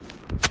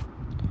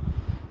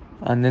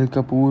Anil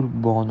Kapoor,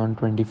 born on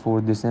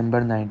 24 December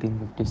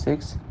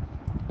 1956,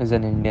 is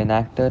an Indian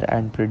actor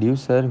and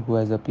producer who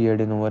has appeared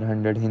in over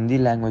 100 Hindi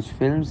language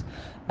films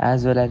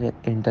as well as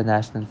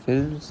international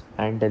films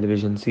and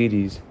television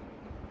series.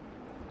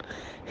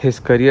 His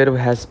career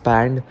has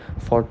spanned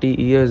 40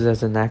 years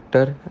as an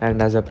actor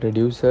and as a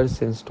producer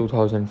since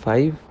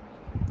 2005.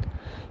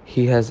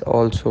 He has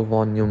also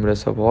won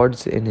numerous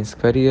awards in his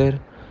career,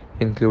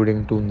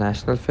 including 2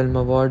 National Film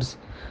Awards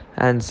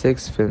and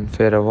 6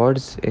 Filmfare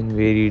Awards in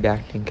varied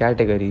acting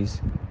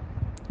categories.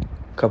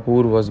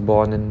 Kapoor was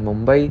born in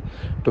Mumbai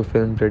to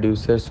film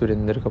producer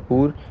Surinder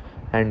Kapoor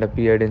and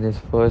appeared in his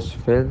first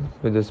film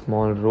with a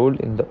small role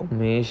in the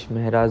Umesh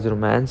Mehra's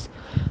romance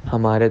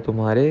Hamare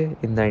Tumhare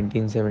in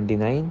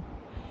 1979.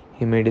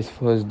 He made his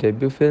first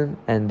debut film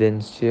and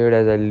then starred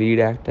as a lead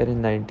actor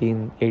in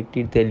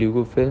 1980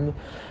 Telugu film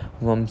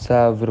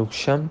Vamsa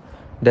Vruksham,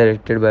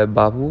 directed by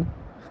Babu.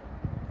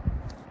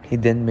 He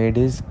then made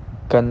his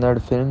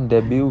Kannada film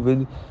debut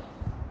with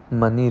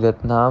Mani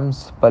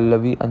Ratnam's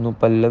Pallavi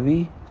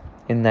Anupallavi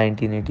in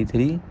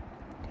 1983.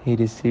 He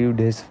received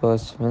his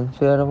first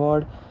Filmfare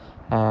Award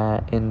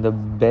in the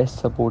Best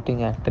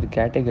Supporting Actor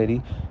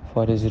category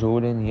for his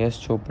role in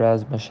Yash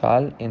Chopra's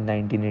Mashal in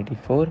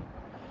 1984.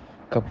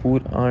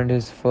 Kapoor earned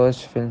his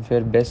first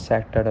Filmfare Best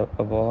Actor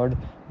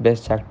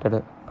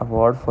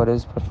Award for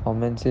his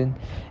performance in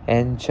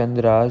N.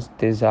 Chandra's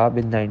Tezab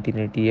in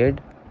 1988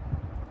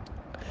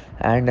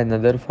 and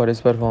another for his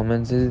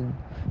performances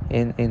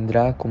in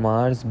Indra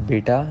Kumar's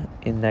Beta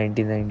in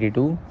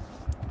 1992.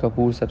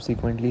 Kapoor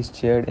subsequently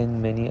starred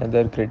in many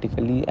other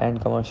critically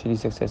and commercially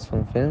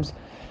successful films,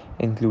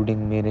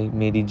 including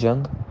Meri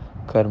Jung,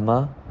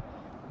 Karma,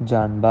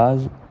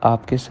 जानबाज,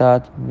 आपके साथ,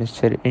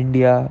 mister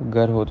India,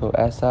 घर हो तो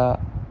ऐसा,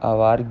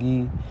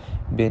 आवारगी,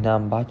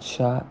 बेनाम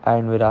बादशाह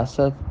and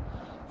विरासत,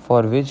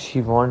 for which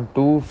he won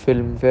 2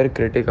 Filmfare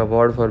Critic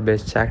Award for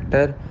Best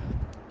Actor,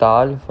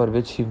 Tal, for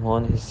which he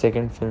won his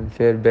second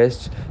Filmfare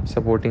Best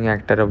Supporting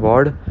Actor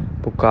Award,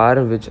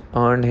 Pukar, which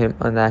earned him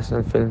a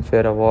National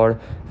Filmfare Award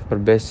for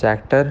Best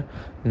Actor,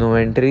 No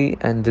Entry,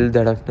 and Dil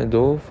Dhadakne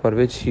Do, for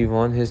which he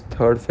won his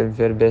third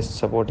Filmfare Best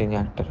Supporting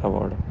Actor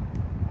Award.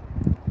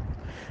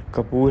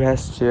 Kapoor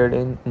has starred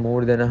in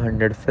more than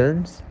 100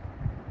 films.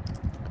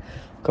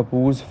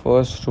 Kapoor's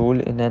first role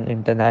in an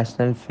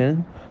international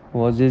film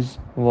was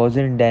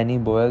in Danny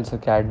Boyle's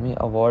Academy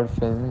Award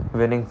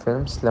winning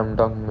film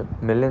Slumdog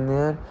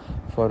Millionaire,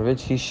 for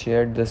which he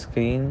shared the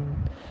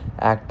Screen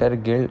Actor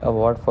Guild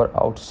Award for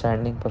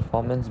Outstanding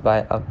Performance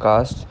by a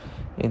Cast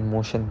in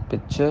Motion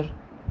Picture.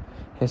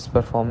 His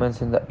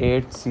performance in the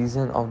 8th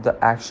season of the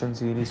action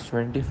series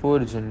 24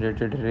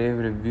 generated rave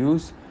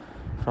reviews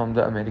from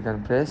the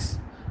American press.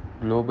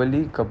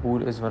 Globally,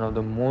 Kapoor is one of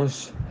the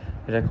most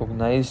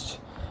recognized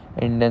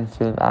Indian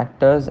film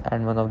actors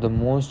and one of the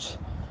most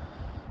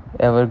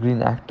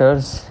evergreen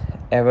actors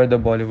ever the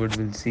Bollywood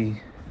will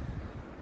see.